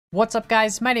What's up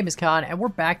guys, my name is Khan and we're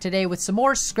back today with some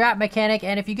more Scrap Mechanic.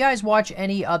 And if you guys watch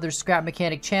any other Scrap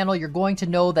Mechanic channel, you're going to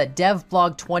know that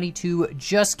Devblog 22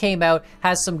 just came out,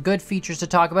 has some good features to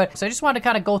talk about. So I just wanted to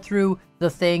kind of go through the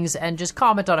things and just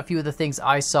comment on a few of the things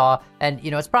I saw. And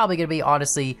you know, it's probably going to be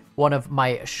honestly one of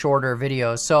my shorter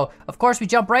videos. So of course we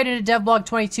jump right into Devblog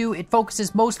 22. It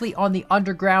focuses mostly on the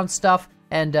underground stuff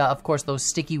and of course those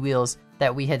sticky wheels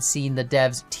that we had seen the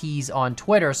devs tease on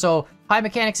Twitter. So High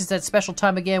Mechanics is that special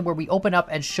time again where we open up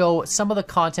and show some of the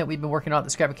content we've been working on at the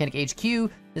Scrap Mechanic HQ.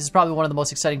 This is probably one of the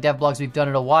most exciting devlogs we've done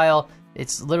in a while.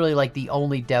 It's literally like the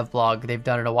only devlog they've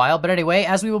done in a while. But anyway,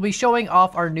 as we will be showing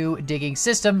off our new digging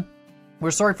system,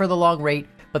 we're sorry for the long wait,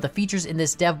 but the features in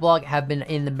this devblog have been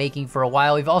in the making for a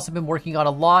while. We've also been working on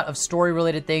a lot of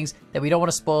story-related things that we don't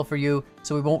want to spoil for you,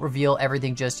 so we won't reveal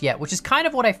everything just yet, which is kind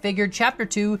of what I figured. Chapter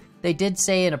 2, they did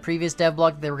say in a previous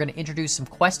devlog that they were going to introduce some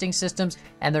questing systems,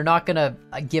 and they're not going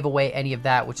to give away any of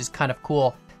that, which is kind of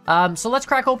cool. So let's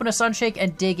crack open a Sunshake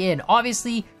and dig in.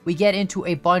 Obviously, we get into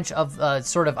a bunch of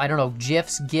sort of, I don't know,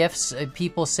 GIFs.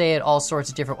 People say it all sorts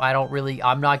of different.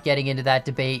 I'm not getting into that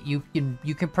debate. You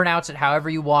can pronounce it however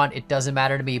you want. It doesn't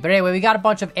matter to me. But anyway, we got a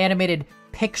bunch of animated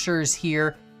pictures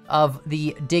here of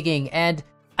the digging, and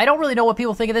I don't really know what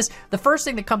people think of this. The first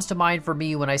thing that comes to mind for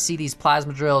me when I see these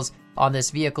plasma drills on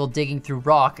this vehicle digging through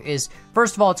rock is,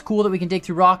 first of all, it's cool that we can dig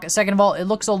through rock. Second of all, it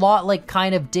looks a lot like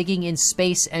kind of digging in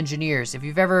Space Engineers. If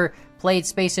you've ever played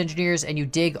Space Engineers and you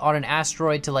dig on an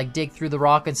asteroid to like dig through the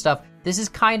rock and stuff, this is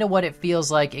kind of what it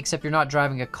feels like, except you're not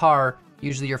driving a car.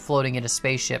 Usually you're floating in a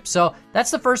spaceship. So that's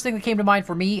the first thing that came to mind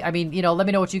for me. I mean, you know, let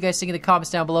me know what you guys think in the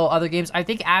comments down below. Other games, I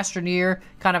think Astroneer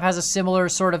kind of has a similar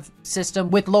sort of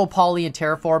system with low poly and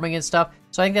terraforming and stuff.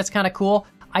 So I think that's kind of cool.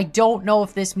 I don't know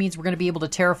if this means we're going to be able to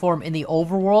terraform in the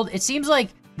overworld. It seems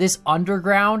like this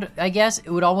underground, I guess, it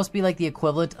would almost be like the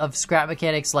equivalent of Scrap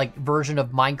Mechanics' like version of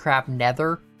Minecraft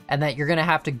Nether, and that you're going to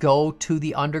have to go to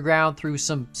the underground through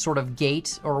some sort of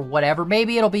gate or whatever.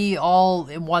 Maybe it'll be all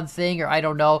in one thing, or I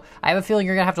don't know. I have a feeling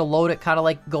you're going to have to load it kind of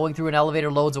like going through an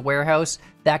elevator loads a warehouse,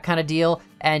 that kind of deal.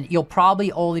 And you'll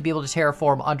probably only be able to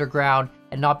terraform underground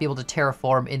and not be able to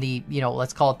terraform in the, you know,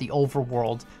 let's call it the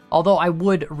overworld. Although I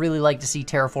would really like to see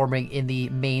terraforming in the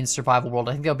main survival world.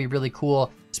 I think that would be really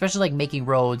cool, especially like making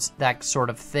roads, that sort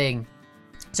of thing.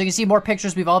 So you can see more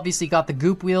pictures. We've obviously got the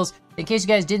goop wheels. In case you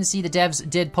guys didn't see, the devs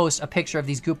did post a picture of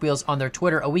these goop wheels on their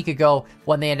Twitter a week ago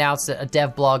when they announced that a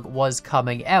devblog was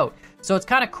coming out. So it's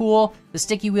kind of cool. The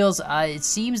sticky wheels, it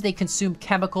seems they consume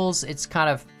chemicals. It's kind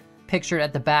of pictured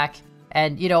at the back.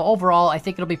 And, you know, overall, I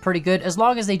think it'll be pretty good as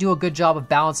long as they do a good job of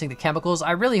balancing the chemicals.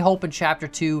 I really hope in Chapter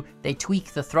 2 they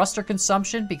tweak the thruster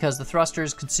consumption, because the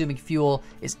thrusters consuming fuel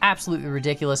is absolutely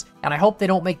ridiculous. And I hope they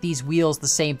don't make these wheels the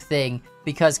same thing,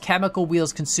 because chemical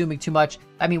wheels consuming too much,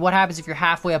 I mean, what happens if you're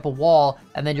halfway up a wall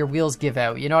and then your wheels give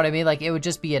out? You know what I mean? Like, it would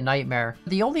just be a nightmare.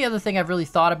 The only other thing I've really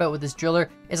thought about with this driller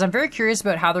is I'm very curious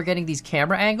about how they're getting these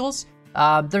camera angles.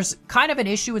 There's kind of an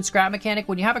issue in Scrap Mechanic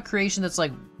when you have a creation that's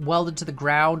like welded to the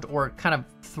ground or kind of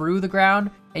through the ground,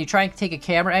 and you try and take a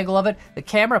camera angle of it, the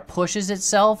camera pushes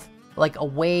itself like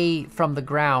away from the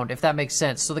ground, if that makes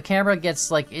sense. So the camera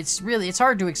gets like, it's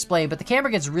hard to explain, but the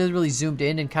camera gets really zoomed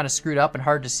in and kind of screwed up and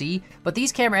hard to see. But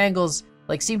these camera angles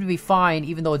like seem to be fine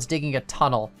even though it's digging a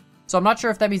tunnel. So I'm not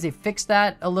sure if that means they fixed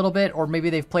that a little bit, or maybe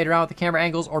they've played around with the camera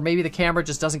angles, or maybe the camera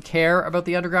just doesn't care about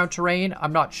the underground terrain.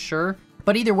 I'm not sure.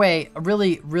 But either way, a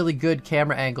really good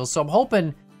camera angle. So I'm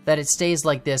hoping that it stays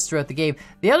like this throughout the game.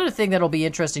 The other thing that'll be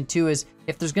interesting too is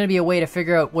if there's going to be a way to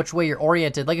figure out which way you're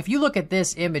oriented. Like if you look at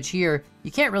this image here,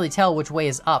 you can't really tell which way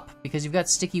is up because you've got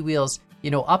sticky wheels. You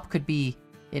know, up could be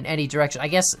in any direction. I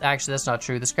guess actually that's not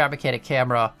true. The Scrap Mechanic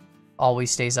camera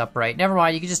always stays upright. Never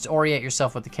mind, you can just orient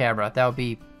yourself with the camera. That would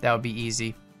be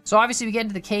easy. So obviously we get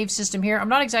into the cave system here. I'm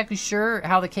not exactly sure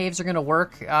how the caves are going to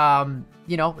work.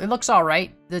 You know, it looks all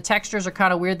right. The textures are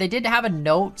kind of weird. They did have a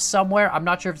note somewhere, I'm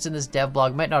not sure if it's in this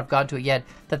devblog, might not have gone to it yet,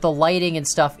 that the lighting and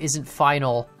stuff isn't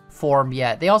final form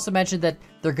yet. They also mentioned that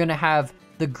they're going to have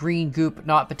the green goop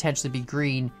not potentially be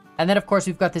green. And then of course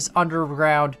we've got this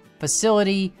underground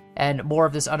facility and more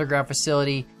of this underground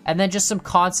facility. And then just some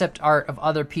concept art of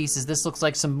other pieces. This looks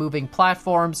like some moving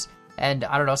platforms and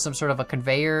I don't know, some sort of a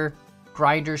conveyor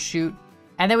grinder chute.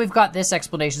 And then we've got this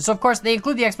explanation. So of course they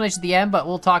include the explanation at the end, but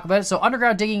we'll talk about it. So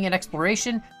underground digging and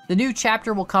exploration. The new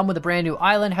chapter will come with a brand new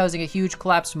island housing a huge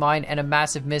collapsed mine and a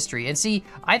massive mystery. And see,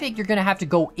 I think you're going to have to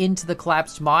go into the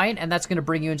collapsed mine, and that's going to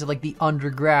bring you into like the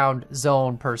underground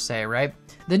zone per se, right?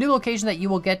 The new location that you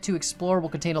will get to explore will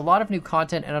contain a lot of new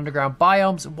content and underground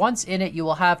biomes. Once in it, you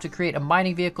will have to create a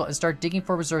mining vehicle and start digging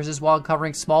for resources while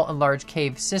uncovering small and large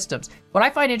cave systems. What I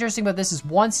find interesting about this is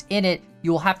once in it,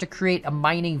 you will have to create a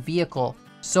mining vehicle.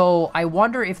 So I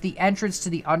wonder if the entrance to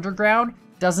the underground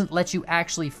doesn't let you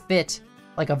actually fit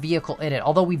like a vehicle in it.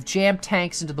 Although we've jammed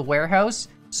tanks into the warehouse,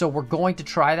 so we're going to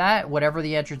try that, whatever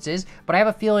the entrance is. But I have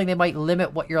a feeling they might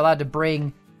limit what you're allowed to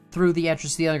bring through the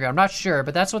entrance to the underground. I'm not sure,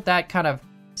 but that's what that kind of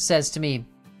says to me.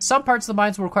 Some parts of the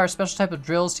mines will require special type of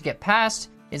drills to get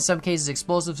past. In some cases,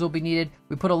 explosives will be needed.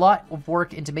 We put a lot of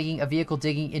work into making a vehicle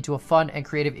digging into a fun and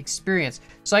creative experience.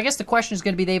 So I guess the question is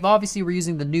going to be, they've obviously were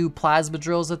using the new plasma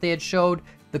drills that they had showed.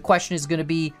 The question is going to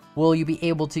be, will you be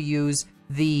able to use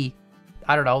the,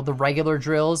 I don't know, the regular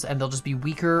drills and they'll just be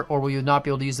weaker, or will you not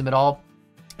be able to use them at all?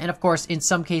 And of course, in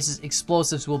some cases,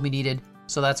 explosives will be needed.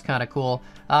 So that's kind of cool.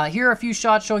 Here are a few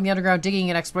shots showing the underground digging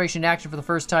and exploration in action for the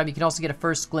first time. You can also get a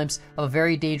first glimpse of a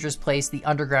very dangerous place, the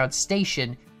underground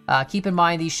station. Keep in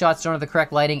mind, these shots don't have the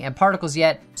correct lighting and particles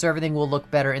yet, so everything will look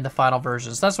better in the final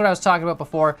version. So that's what I was talking about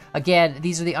before. Again,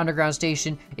 these are the underground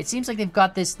station. It seems like they've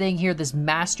got this thing here, this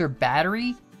master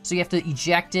battery. So you have to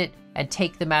eject it and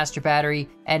take the master battery.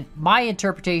 And my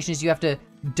interpretation is you have to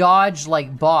dodge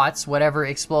like bots, whatever,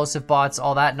 explosive bots,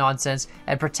 all that nonsense,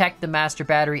 and protect the master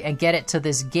battery and get it to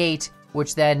this gate,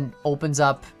 which then opens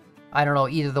up, I don't know,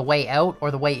 either the way out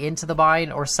or the way into the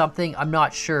mine or something. I'm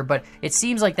not sure, but it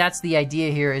seems like that's the idea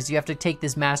here, is you have to take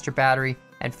this master battery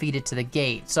and feed it to the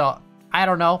gate. So I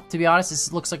don't know, to be honest.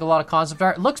 This looks like a lot of concept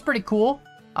art. It looks pretty cool.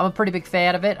 I'm a pretty big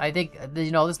fan of it. I think,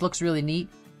 you know, this looks really neat.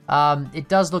 It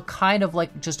does look kind of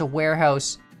like just a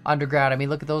warehouse underground. I mean,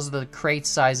 look at those, are the crate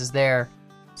sizes there.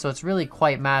 So it's really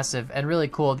quite massive and really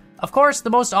cool. Of course, the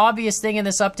most obvious thing in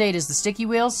this update is the sticky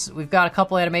wheels. We've got a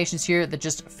couple animations here that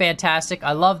just fantastic.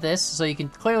 I love this. So you can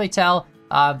clearly tell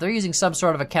they're using some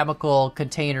sort of a chemical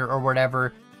container or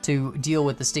whatever to deal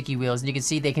with the sticky wheels. And you can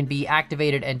see they can be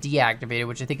activated and deactivated,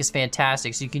 which I think is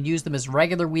fantastic. So you can use them as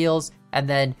regular wheels and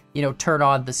then, you know, turn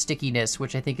on the stickiness,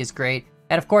 which I think is great.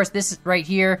 And of course, this right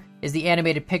here is the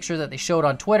animated picture that they showed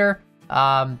on Twitter.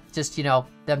 Just, you know,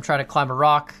 them trying to climb a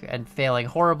rock and failing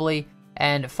horribly.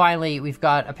 And finally, we've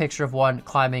got a picture of one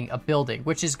climbing a building,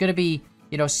 which is going to be,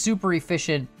 you know, super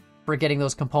efficient for getting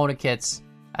those component kits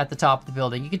at the top of the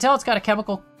building. You can tell it's got a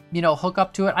chemical, you know, hook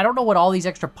up to it. I don't know what all these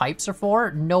extra pipes are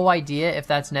for. No idea if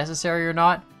that's necessary or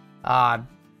not.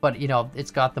 But, you know,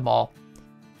 it's got them all.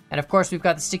 And of course, we've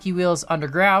got the sticky wheels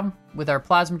underground with our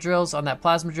plasma drills on that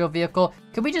plasma drill vehicle.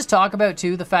 Can we just talk about,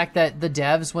 too, the fact that the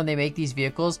devs, when they make these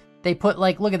vehicles, they put,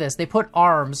 like, look at this, they put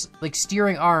arms, like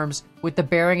steering arms, with the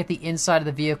bearing at the inside of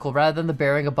the vehicle rather than the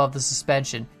bearing above the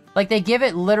suspension. Like, they give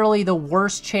it literally the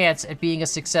worst chance at being a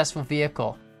successful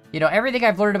vehicle. You know, everything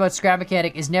I've learned about scrap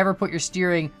mechanic is never put your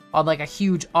steering on, like, a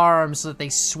huge arm so that they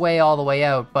sway all the way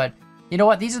out. But you know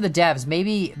what? These are the devs.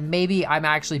 Maybe I'm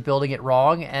actually building it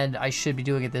wrong, and I should be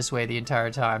doing it this way the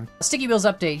entire time. Sticky wheels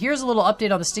update. Here's a little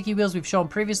update on the sticky wheels we've shown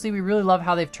previously. We really love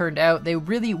how they've turned out. They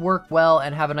really work well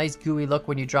and have a nice gooey look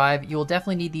when you drive. You will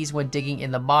definitely need these when digging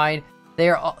in the mine.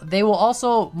 They will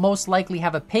also most likely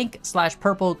have a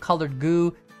pink/purple colored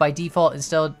goo by default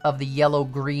instead of the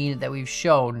yellow-green that we've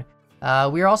shown.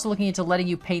 We are also looking into letting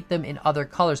you paint them in other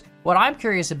colors. What I'm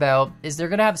curious about is they're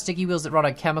going to have sticky wheels that run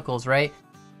on chemicals, right?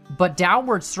 But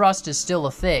downward thrust is still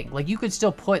a thing. Like, you could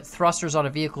still put thrusters on a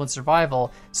vehicle in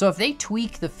survival. So if they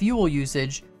tweak the fuel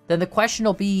usage, then the question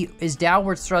will be, is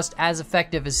downward thrust as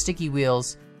effective as sticky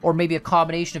wheels? Or maybe a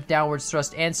combination of downward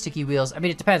thrust and sticky wheels? I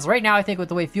mean, it depends. Right now, I think with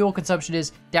the way fuel consumption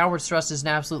is, downward thrust is an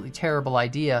absolutely terrible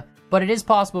idea. But it is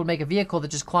possible to make a vehicle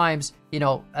that just climbs, you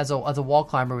know, as a wall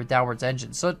climber with downwards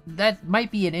engines. So that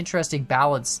might be an interesting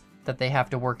balance that they have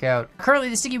to work out. Currently,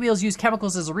 the sticky wheels use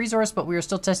chemicals as a resource, but we are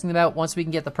still testing them out once we can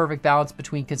get the perfect balance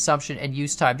between consumption and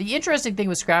use time. The interesting thing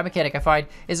with scrap mechanic, I find,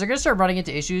 is they're going to start running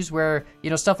into issues where, you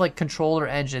know, stuff like controller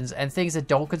engines and things that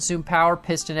don't consume power,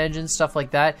 piston engines, stuff like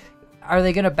that, are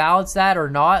they going to balance that or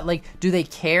not? Like, do they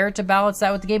care to balance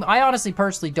that with the game? I honestly,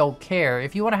 personally don't care.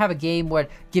 If you want to have a game where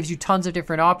it gives you tons of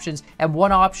different options and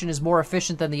one option is more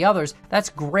efficient than the others,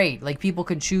 that's great. Like, people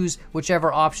can choose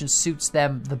whichever option suits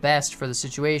them the best for the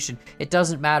situation. It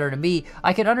doesn't matter to me.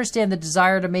 I can understand the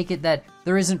desire to make it that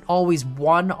there isn't always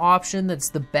one option that's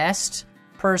the best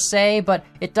per se, but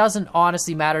it doesn't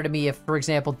honestly matter to me if, for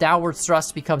example, downward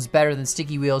thrust becomes better than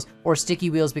sticky wheels, or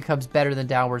sticky wheels becomes better than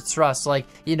downward thrust. Like,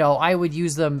 you know, I would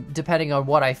use them depending on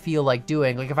what I feel like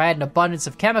doing. Like, if I had an abundance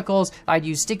of chemicals, I'd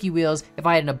use sticky wheels. If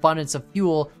I had an abundance of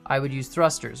fuel, I would use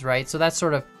thrusters, right? So that's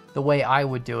sort of the way I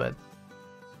would do it.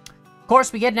 Of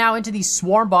course, we get now into these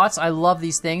swarm bots. I love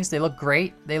these things. They look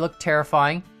great. They look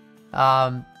terrifying.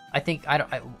 I think,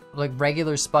 like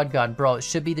regular spud gun, bro, it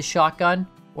should be the shotgun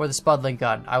or the spudling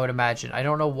gun, I would imagine. I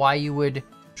don't know why you would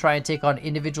try and take on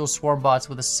individual swarm bots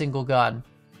with a single gun.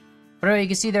 But anyway, you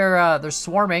can see they're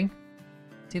swarming.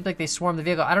 Seems like they swarm the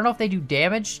vehicle. I don't know if they do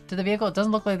damage to the vehicle. It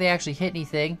doesn't look like they actually hit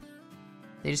anything.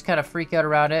 They just kind of freak out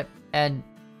around it. And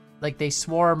like they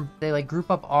swarm, they like group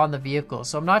up on the vehicle.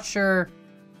 So I'm not sure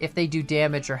if they do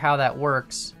damage or how that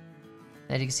works.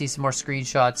 And you can see some more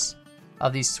screenshots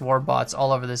of these swarm bots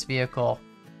all over this vehicle,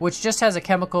 which just has a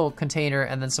chemical container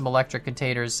and then some electric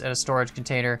containers and a storage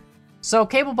container. So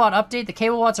cable bot update, the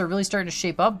cable bots are really starting to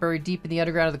shape up, buried deep in the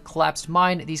underground of the collapsed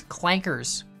mine. These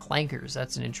clankers,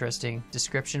 that's an interesting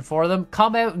description for them,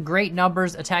 come out in great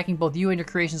numbers, attacking both you and your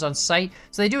creations on sight.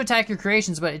 So they do attack your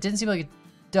creations, but it didn't seem like it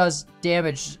does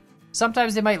damage.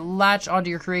 Sometimes they might latch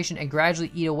onto your creation and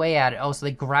gradually eat away at it. Oh, so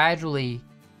they gradually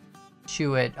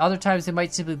chew it. Other times they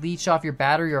might simply leech off your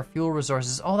battery or fuel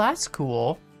resources. Oh, that's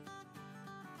cool.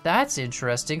 That's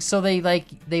interesting. So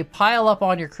they pile up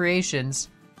on your creations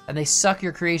and they suck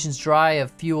your creations dry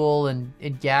of fuel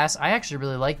and gas. I actually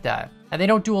really like that. And they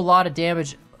don't do a lot of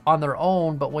damage on their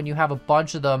own, but when you have a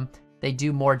bunch of them, they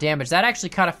do more damage. That actually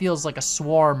kind of feels like a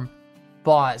swarm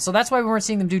bot. So that's why we weren't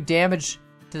seeing them do damage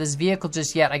to this vehicle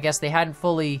just yet. I guess they hadn't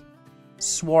fully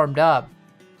swarmed up.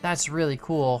 That's really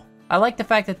cool. I like the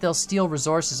fact that they'll steal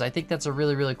resources. I think that's a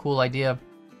really, really cool idea.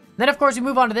 Then, of course, we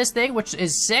move on to this thing, which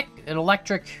is sick. An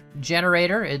electric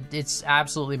generator. It's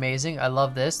absolutely amazing. I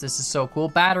love this. This is so cool.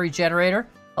 Battery generator.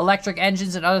 Electric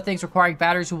engines and other things requiring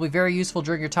batteries will be very useful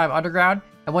during your time underground.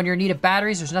 And when you're in need of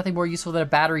batteries, there's nothing more useful than a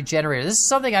battery generator. This is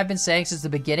something I've been saying since the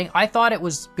beginning. I thought it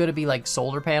was going to be like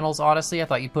solar panels, honestly. I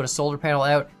thought you'd put a solar panel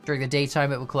out. During the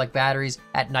daytime, it would collect batteries.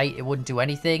 At night, it wouldn't do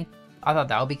anything. I thought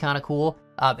that would be kind of cool.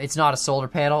 It's not a solar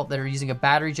panel. They're using a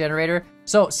battery generator.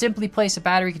 So simply place a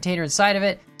battery container inside of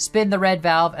it, spin the red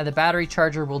valve, and the battery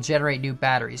charger will generate new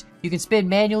batteries. You can spin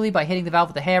manually by hitting the valve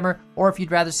with a hammer, or if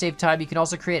you'd rather save time, you can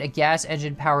also create a gas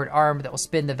engine powered arm that will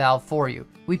spin the valve for you.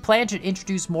 We plan to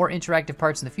introduce more interactive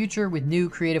parts in the future with new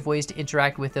creative ways to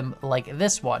interact with them like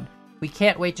this one. We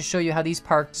can't wait to show you how these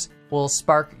parts will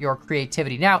spark your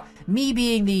creativity. Now, me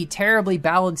being the terribly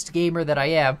balanced gamer that I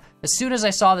am, as soon as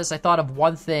I saw this, I thought of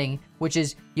one thing, which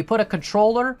is you put a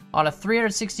controller on a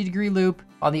 360-degree loop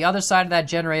on the other side of that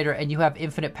generator and you have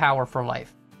infinite power for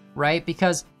life, right?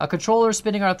 Because a controller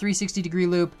spinning on a 360-degree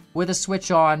loop with a switch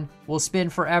on will spin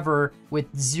forever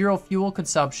with zero fuel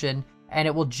consumption, and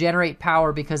it will generate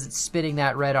power because it's spinning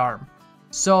that red arm.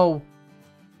 So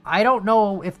I don't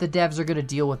know if the devs are going to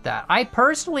deal with that. I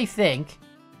personally think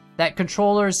that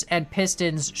controllers and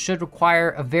pistons should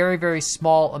require a very, very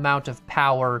small amount of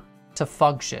power to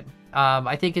function.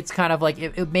 I think it's kind of like,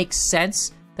 it makes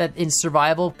sense that in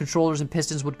survival, controllers and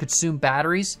pistons would consume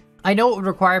batteries. I know it would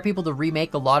require people to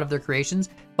remake a lot of their creations,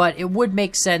 but it would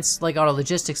make sense, like on a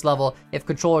logistics level, if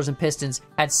controllers and pistons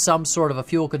had some sort of a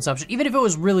fuel consumption, even if it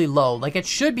was really low. Like, it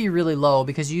should be really low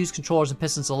because you use controllers and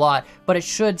pistons a lot, but it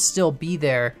should still be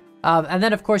there. And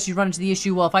then, of course, you run into the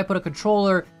issue, well, if I put a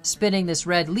controller spinning this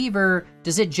red lever,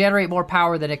 does it generate more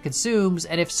power than it consumes?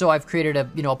 And if so, I've created a,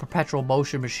 a perpetual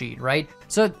motion machine, right?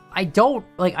 So I don't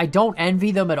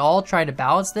envy them at all trying to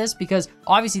balance this, because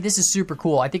obviously this is super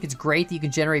cool. I think it's great that you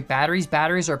can generate batteries.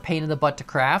 Batteries are a pain in the butt to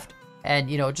craft, and,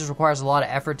 it just requires a lot of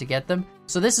effort to get them.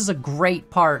 So this is a great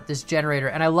part, this generator,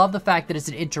 and I love the fact that it's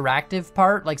an interactive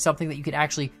part, like something that you can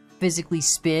actually physically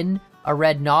spin a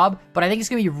red knob, but I think it's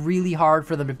gonna be really hard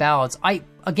for them to balance.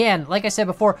 Again, like I said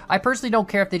before, I personally don't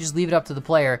care if they just leave it up to the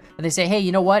player and they say, hey,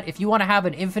 you know what? If you want to have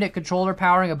an infinite controller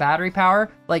powering a battery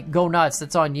power, like, go nuts.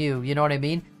 That's on you. You know what I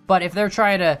mean? But if they're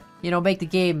trying to, make the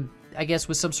game, I guess,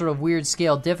 with some sort of weird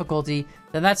scale difficulty,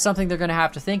 then that's something they're going to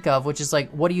have to think of, which is like,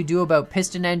 what do you do about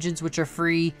piston engines, which are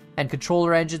free, and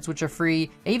controller engines, which are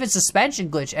free? Even suspension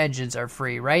glitch engines are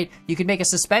free, right? You can make a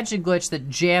suspension glitch that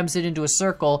jams it into a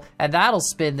circle, and that'll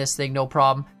spin this thing no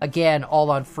problem. Again,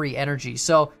 all on free energy.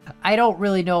 So I don't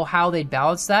really know how they'd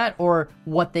balance that or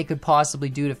what they could possibly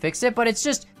do to fix it, but it's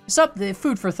just something,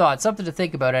 food for thought, something to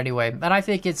think about anyway. And I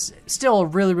think it's still a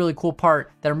really, really cool part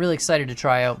that I'm really excited to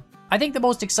try out. I think the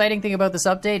most exciting thing about this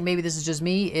update, maybe this is just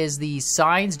me, is the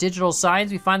signs, digital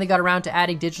signs. We finally got around to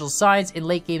adding digital signs in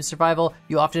late game survival.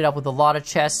 You often end up with a lot of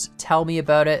chests. Tell me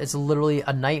about it. It's literally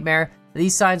a nightmare.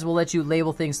 These signs will let you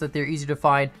label things so that they're easy to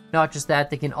find. Not just that,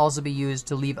 they can also be used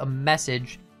to leave a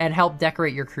message and help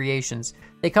decorate your creations.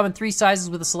 They come in 3 sizes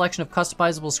with a selection of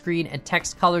customizable screen and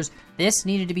text colors. This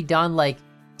needed to be done like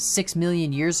 6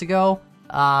 million years ago.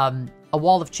 A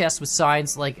wall of chests with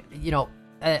signs, like, you know,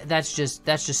 that's just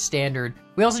standard.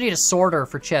 We also need a sorter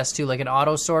for chests too, like an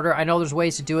auto sorter. I know there's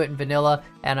ways to do it in vanilla,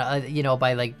 and you know,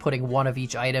 by like putting one of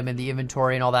each item in the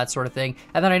inventory and all that sort of thing.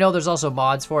 And then I know there's also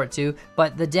mods for it too,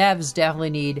 but the devs definitely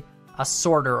need a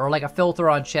sorter or like a filter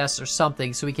on chests or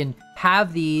something, so we can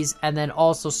have these and then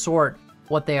also sort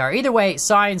what they are. Either way,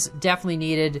 signs definitely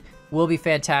needed, will be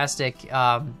fantastic.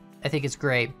 I think it's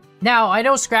great. Now, I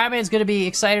know Scrapman's going to be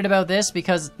excited about this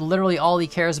because literally all he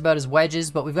cares about is wedges,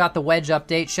 but we've got the wedge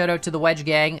update. Shout out to the wedge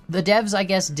gang. The devs, I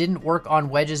guess, didn't work on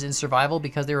wedges in survival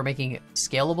because they were making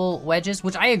scalable wedges,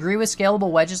 which I agree with. Scalable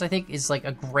wedges, I think, is like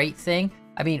a great thing.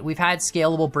 I mean, we've had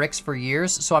scalable bricks for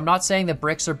years, so I'm not saying that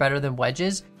bricks are better than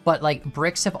wedges, but like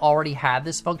bricks have already had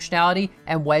this functionality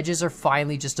and wedges are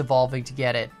finally just evolving to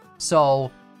get it.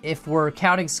 So if we're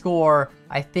counting score,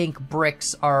 I think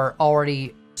bricks are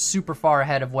already super far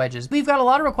ahead of wedges. We've got a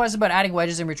lot of requests about adding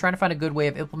wedges and we're trying to find a good way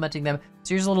of implementing them.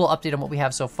 So here's a little update on what we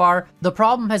have so far. The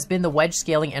problem has been the wedge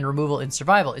scaling and removal in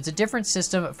survival. It's a different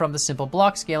system from the simple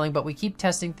block scaling, but we keep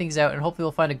testing things out and hopefully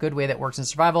we'll find a good way that works in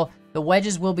survival. The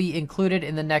wedges will be included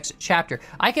in the next chapter.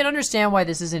 I can understand why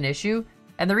this is an issue.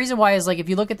 And the reason why is, like, if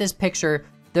you look at this picture,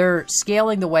 they're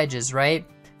scaling the wedges, right?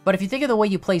 But if you think of the way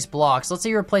you place blocks, let's say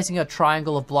you're placing a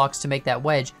triangle of blocks to make that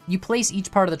wedge. You place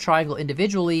each part of the triangle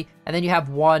individually, and then you have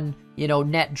one, you know,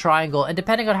 net triangle. And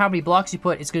depending on how many blocks you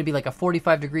put, it's going to be like a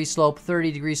 45-degree slope,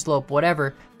 30-degree slope,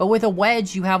 whatever. But with a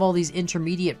wedge, you have all these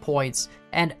intermediate points,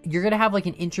 and you're going to have like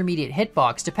an intermediate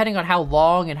hitbox. Depending on how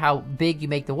long and how big you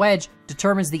make the wedge,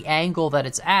 determines the angle that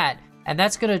it's at. And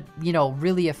that's going to, you know,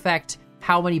 really affect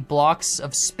how many blocks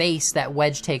of space that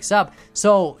wedge takes up.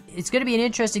 So it's going to be an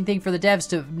interesting thing for the devs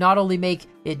to not only make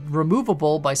it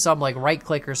removable by some like right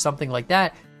click or something like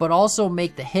that, but also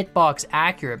make the hitbox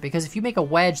accurate. Because if you make a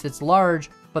wedge that's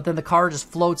large, but then the car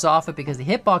just floats off it because the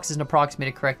hitbox isn't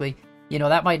approximated correctly, you know,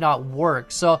 that might not work.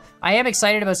 So I am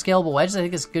excited about scalable wedges. I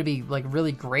think it's going to be like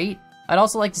really great. I'd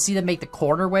also like to see them make the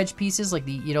corner wedge pieces, like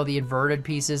the, you know, the inverted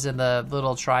pieces and the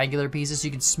little triangular pieces, so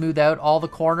you can smooth out all the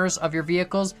corners of your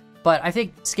vehicles. But I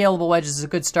think scalable wedges is a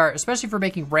good start, especially for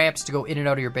making ramps to go in and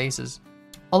out of your bases.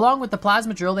 Along with the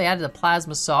plasma drill, they added a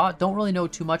plasma saw. Don't really know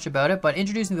too much about it, but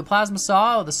introducing the plasma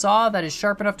saw, the saw that is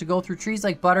sharp enough to go through trees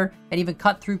like butter and even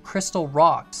cut through crystal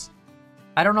rocks.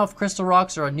 I don't know if crystal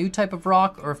rocks are a new type of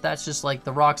rock or if that's just like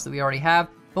the rocks that we already have.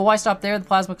 But why stop there? The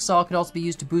plasma saw could also be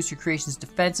used to boost your creation's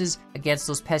defenses against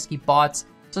those pesky bots.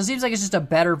 So it seems like it's just a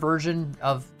better version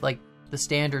of like the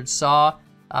standard saw.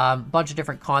 Bunch of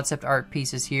different concept art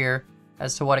pieces here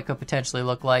as to what it could potentially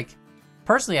look like.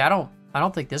 Personally, I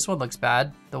don't think this one looks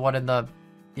bad. The one in the,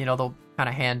 you know, the kind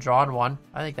of hand-drawn one.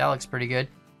 I think that looks pretty good.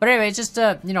 But anyway, it's just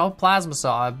a, you know, plasma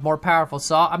saw, a more powerful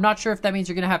saw. I'm not sure if that means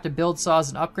you're going to have to build saws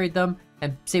and upgrade them.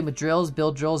 And same with drills,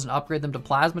 build drills and upgrade them to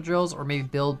plasma drills, or maybe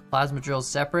build plasma drills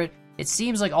separate. It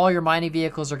seems like all your mining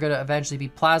vehicles are going to eventually be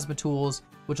plasma tools,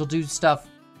 which will do stuff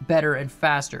better and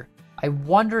faster. I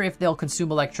wonder if they'll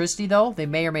consume electricity though. They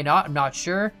may or may not, I'm not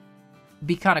sure.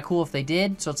 Be kind of cool if they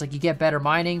did. So it's like you get better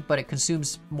mining, but it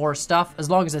consumes more stuff, as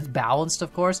long as it's balanced,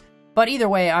 of course. But either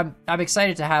way, I'm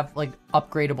excited to have like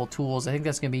upgradable tools. I think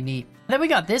that's gonna be neat. And then we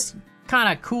got this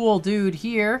kind of cool dude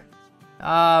here.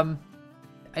 I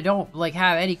don't like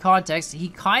have any context. He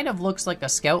kind of looks like a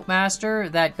scoutmaster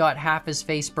that got half his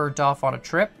face burnt off on a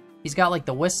trip. He's got like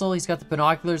the whistle, he's got the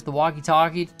binoculars, the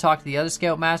walkie-talkie to talk to the other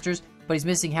scoutmasters, but he's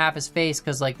missing half his face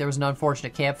because like there was an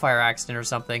unfortunate campfire accident or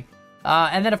something.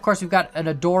 And then of course we've got an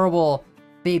adorable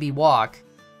baby walk,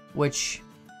 which,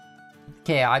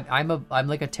 okay, I'm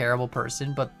like a terrible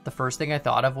person, but the first thing I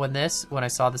thought of when I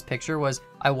saw this picture was,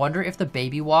 I wonder if the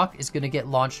baby walk is gonna get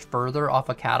launched further off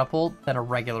a catapult than a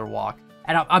regular walk.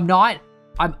 And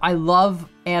I love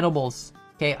animals,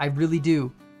 okay, I really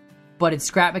do. But in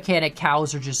Scrap Mechanic,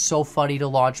 cows are just so funny to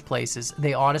launch places.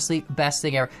 They honestly, best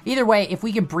thing ever. Either way, if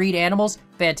we can breed animals,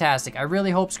 fantastic. I really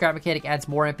hope Scrap Mechanic adds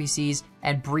more NPCs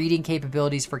and breeding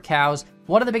capabilities for cows.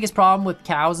 One of the biggest problems with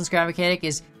cows in Scrap Mechanic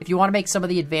is if you want to make some of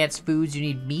the advanced foods, you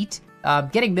need meat.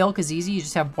 Getting milk is easy. You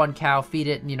just have one cow, feed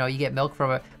it, and you know, you get milk from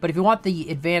it. But if you want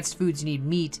the advanced foods, you need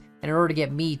meat. And in order to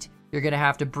get meat, you're going to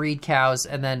have to breed cows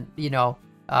and then, you know,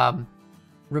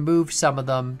 remove some of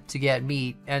them to get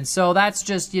meat. And so that's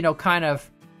just, you know, kind of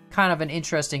an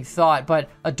interesting thought, but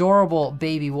adorable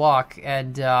baby walk.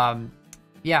 And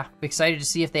yeah, excited to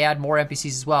see if they add more NPCs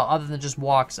as well, other than just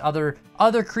walks, other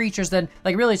creatures than,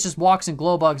 like, really it's just walks and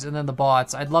glow bugs and then the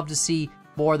bots. I'd love to see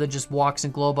more than just walks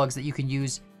and glow bugs that you can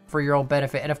use for your own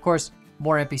benefit. And of course,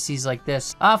 more NPCs like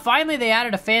this. Finally, they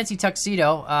added a fancy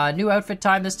tuxedo. New outfit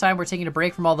time. This time we're taking a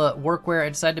break from all the workwear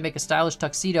and decided to make a stylish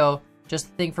tuxedo. Just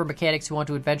a thing for mechanics who want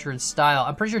to adventure in style.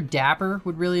 I'm pretty sure Dapper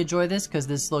would really enjoy this because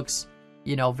this looks,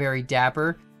 you know, very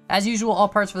dapper. As usual, all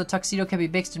parts for the tuxedo can be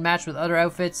mixed and matched with other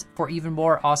outfits for even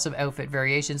more awesome outfit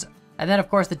variations. And then, of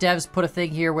course, the devs put a thing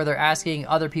here where they're asking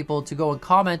other people to go and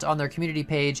comment on their community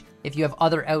page if you have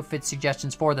other outfit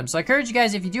suggestions for them. So I encourage you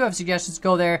guys, if you do have suggestions,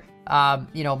 go there,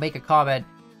 you know, make a comment.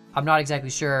 I'm not exactly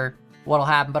sure what'll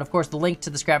happen, but of course, the link to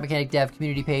the Scrap Mechanic Dev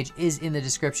community page is in the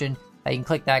description. You can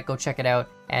click that, go check it out,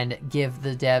 and give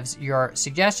the devs your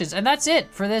suggestions. And that's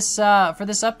it for this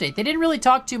update. They didn't really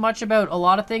talk too much about a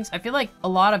lot of things. I feel like a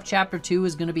lot of Chapter 2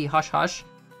 is going to be hush-hush.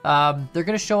 They're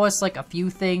going to show us like a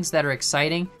few things that are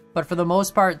exciting, but for the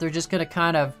most part, they're just going to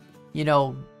kind of, you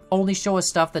know, only show us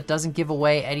stuff that doesn't give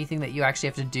away anything that you actually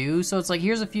have to do. So it's like,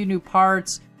 here's a few new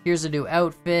parts, here's a new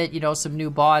outfit, you know, some new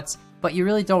bots, but you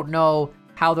really don't know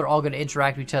how they're all going to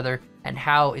interact with each other and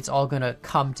how it's all going to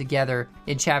come together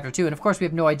in Chapter 2. And of course, we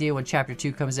have no idea when Chapter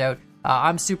 2 comes out.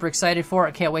 I'm super excited for it.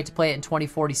 I can't wait to play it in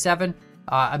 2047.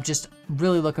 I'm just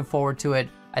really looking forward to it.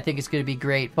 I think it's going to be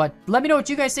great. But let me know what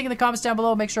you guys think in the comments down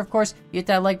below. Make sure, of course, you hit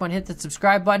that like button, hit the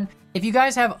subscribe button. If you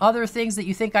guys have other things that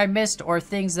you think I missed or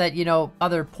things that, you know,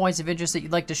 other points of interest that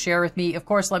you'd like to share with me, of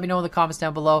course, let me know in the comments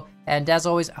down below. And as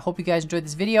always, I hope you guys enjoyed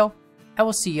this video. I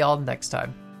will see y'all next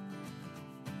time.